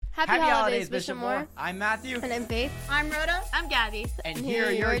Happy holidays, Bishop Moore. I'm Matthew. And I'm Faith. I'm Rhoda. I'm Gabby. And here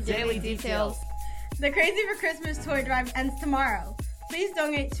are your daily details. The Crazy for Christmas toy drive ends tomorrow. Please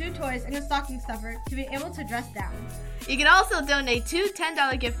donate 2 toys and a stocking stuffer to be able to dress down. You can also donate 2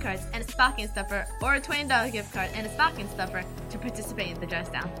 $10 gift cards and a stocking stuffer, or a $20 gift card and a stocking stuffer to participate in the dress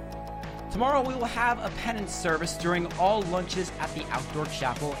down. Tomorrow we will have a penance service during all lunches at the outdoor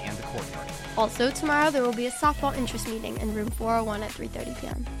chapel and the courtyard. Also, tomorrow there will be a softball interest meeting in room 401 at 3:30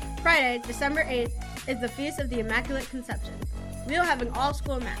 p.m. Friday, December 8th, is the Feast of the Immaculate Conception. We will have an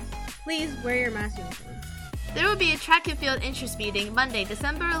all-school mass. Please wear your mass uniform. There will be a track and field interest meeting Monday,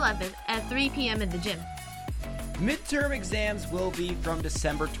 December 11th at 3 p.m. in the gym. Midterm exams will be from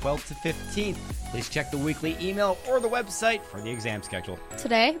December 12th to 15th. Please check the weekly email or the website for the exam schedule.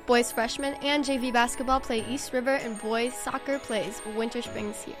 Today, boys freshmen and JV basketball play East River, and boys soccer plays Winter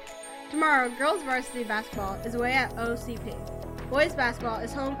Springs here. Tomorrow, girls varsity basketball is away at OCP. Boys basketball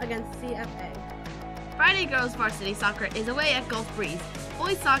is home against CFA. Friday, girls varsity soccer is away at Gulf Breeze.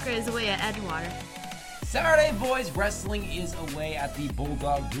 Boys soccer is away at Edgewater. Saturday, boys wrestling is away at the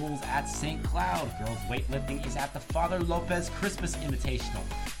Bulldog Duels at St. Cloud. Girls weightlifting is at the Father Lopez Christmas Invitational.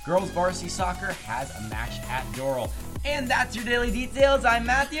 Girls varsity soccer has a match at Doral. And that's your daily details. I'm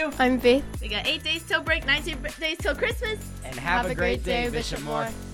Matthew. I'm Faith. We got 8 days till break, 19 days till Christmas. And have a great day, Bishop Moore.